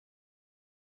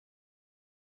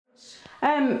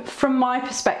From my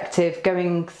perspective,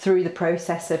 going through the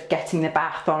process of getting the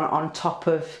bath on top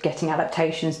of getting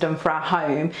adaptations done for our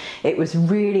home, it was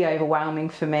really overwhelming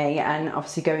for me, and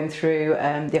obviously going through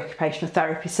the occupational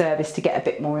therapy service to get a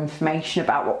bit more information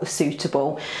about what was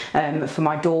suitable for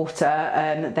my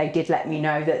daughter. They did let me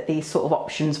know that these sort of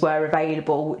options were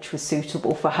available which was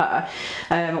suitable for her.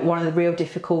 One of the real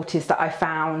difficulties that I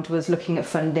found was looking at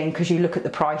funding, because you look at the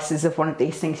prices of one of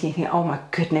these things and you think, oh my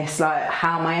goodness, like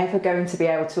how am I ever going to be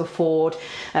able to afford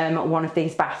one of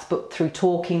these baths? But through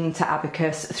talking to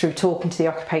Abacus, through talking to the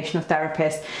occupational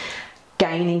therapist,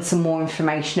 gaining some more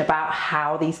information about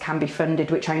how these can be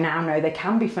funded, which I now know they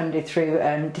can be funded through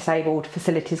disabled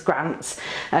facilities grants,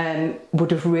 would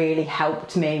have really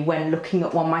helped me when looking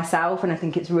at one myself. And I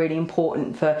think it's really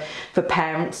important for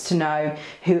parents to know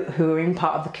who are in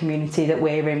part of the community that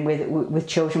we're in with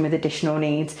children with additional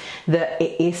needs, that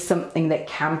it is something that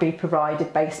can be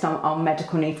provided based on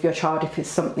medical need for your child. If it's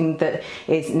something that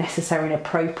is necessary and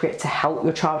appropriate to help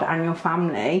your child and your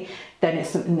family, then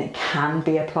it's something that can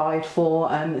be applied for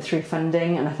through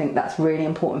funding, and I think that's really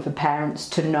important for parents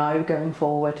to know going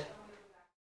forward.